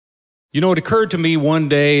You know, it occurred to me one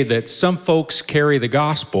day that some folks carry the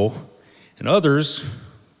gospel and others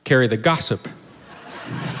carry the gossip.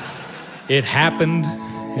 It happened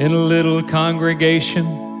in a little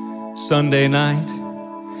congregation Sunday night.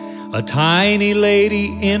 A tiny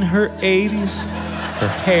lady in her 80s, her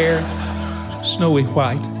hair snowy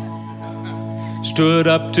white, stood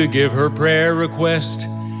up to give her prayer request,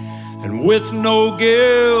 and with no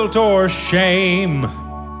guilt or shame,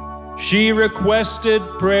 she requested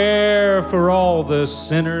prayer for all the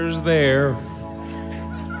sinners there,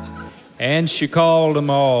 and she called them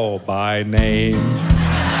all by name.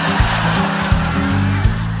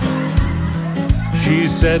 She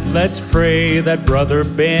said, "Let's pray that Brother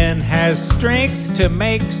Ben has strength to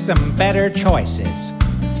make some better choices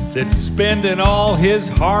than spending all his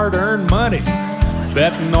hard-earned money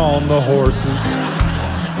betting on the horses.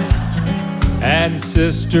 And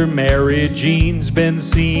Sister Mary Jean's been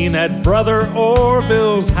seen at Brother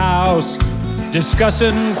Orville's house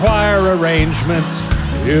discussing choir arrangements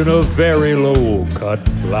in a very low-cut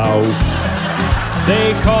blouse.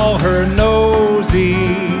 They call her Nosey,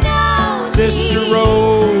 Sister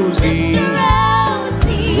Rosey,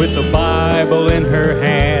 with the Bible in her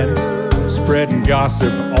hand, spreading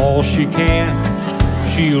gossip all she can.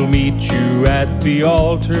 She'll meet you at the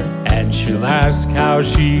altar and she'll ask how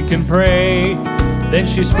she can pray. Then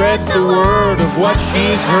she spreads the word of what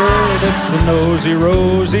she's heard. It's the Nosey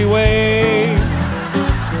Rosey way."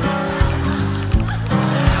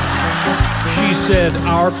 She said,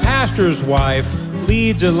 "Our pastor's wife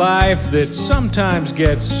leads a life that sometimes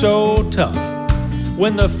gets so tough.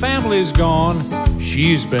 When the family's gone,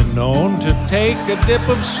 she's been known to take a dip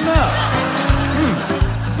of snuff.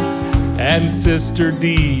 And Sister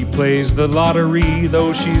D plays the lottery,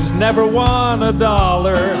 though she's never won a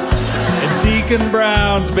dollar. And Deacon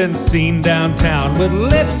Brown's been seen downtown with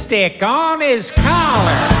lipstick on his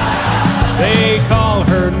collar. They call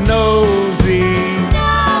her Nosey,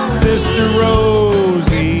 Sister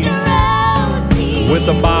Rosey, with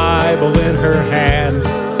the Bible in her hand,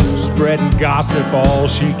 spreading gossip all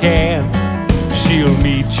she can. She'll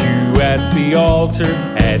meet you at the altar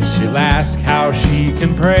and she'll ask how she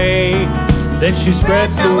can pray. Then she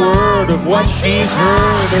spreads the word of what she's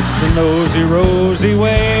heard. It's the Nosey Rosey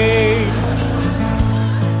way."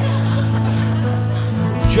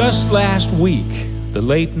 Just last week, the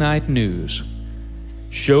late night news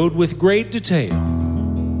showed with great detail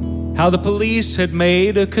how the police had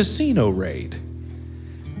made a casino raid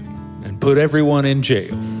and put everyone in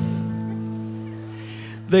jail.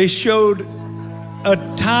 They showed a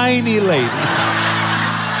tiny lady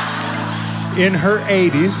in her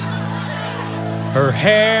 80s, her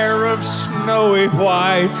hair of snowy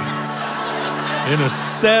white, in a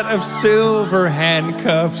set of silver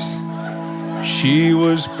handcuffs. She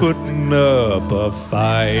was putting up a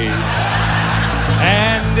fight.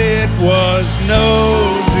 And it was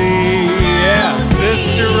Nosey, yeah,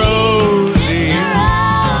 Sister Rosey.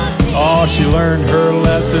 Oh, she learned her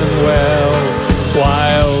lesson well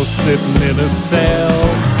while sitting in a cell.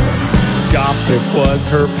 Gossip was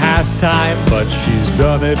her pastime, but she's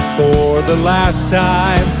done it for the last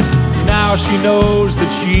time. Now she knows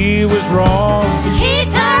that she was wrong. She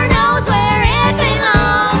keeps her nose where it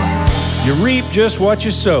belongs. You reap just what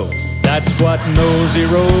you sow. That's what Nosey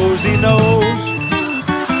Rosey knows.